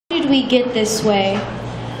we get this way?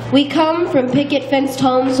 We come from picket-fenced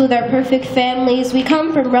homes with our perfect families. We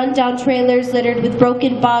come from rundown trailers littered with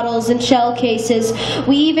broken bottles and shell cases.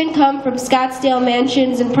 We even come from Scottsdale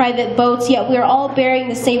mansions and private boats, yet we are all bearing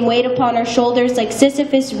the same weight upon our shoulders like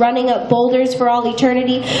Sisyphus running up boulders for all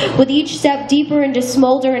eternity, with each step deeper into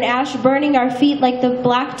smolder and ash burning our feet like the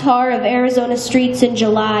black tar of Arizona streets in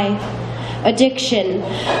July. Addiction.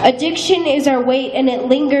 Addiction is our weight, and it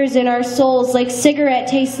lingers in our souls like cigarette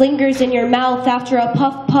taste lingers in your mouth after a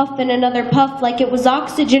puff, puff, and another puff, like it was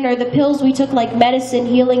oxygen or the pills we took like medicine,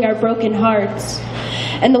 healing our broken hearts.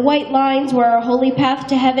 And the white lines were our holy path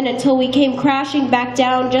to heaven until we came crashing back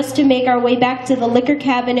down just to make our way back to the liquor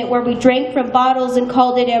cabinet where we drank from bottles and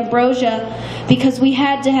called it ambrosia because we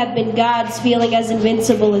had to have been gods feeling as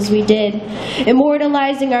invincible as we did,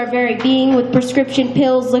 immortalizing our very being with prescription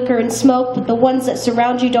pills, liquor, and smoke, but the ones that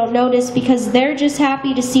surround you don't notice because they're just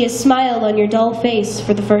happy to see a smile on your dull face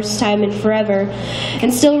for the first time in forever,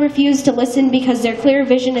 and still refuse to listen because their clear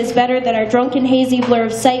vision is better than our drunken hazy blur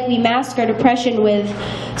of sight we mask our depression with.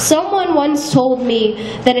 Someone once told me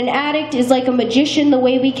that an addict is like a magician, the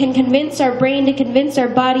way we can convince our brain to convince our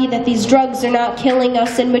body that these drugs are not killing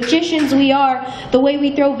us, and magicians we are, the way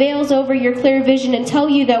we throw veils over your clear vision and tell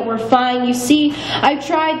you that we're fine. You see, I've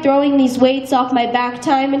tried throwing these weights off my back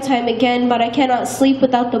time and time again, but I cannot sleep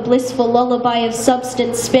without the blissful lullaby of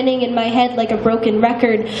substance spinning in my head like a broken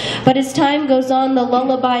record. But as time goes on, the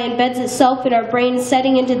lullaby embeds itself in our brains,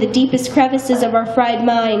 setting into the deepest crevices of our fried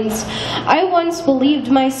minds. I once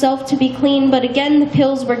believed myself to be clean, but again the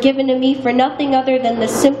pills were given to me for nothing other than the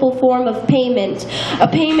simple form of payment. A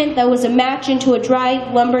payment that was a match into a dry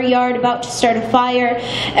lumber yard about to start a fire.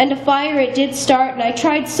 And a fire it did start, and I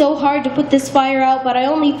tried so hard to put this fire out, but I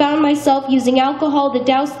only found myself using alcohol to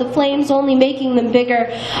douse the flames, only making them bigger.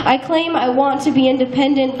 I claim I want to be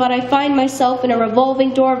independent, but I find myself in a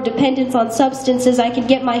revolving door of dependence on substances I can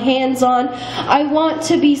get my hands on. I want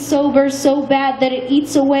to be sober so bad that it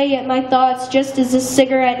eats away at my thoughts just as a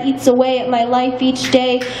cigarette eats away at my life each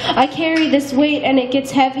day. I carry this weight and it gets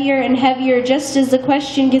heavier and heavier just as the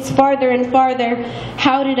question gets farther and farther.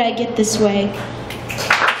 How did I get this way?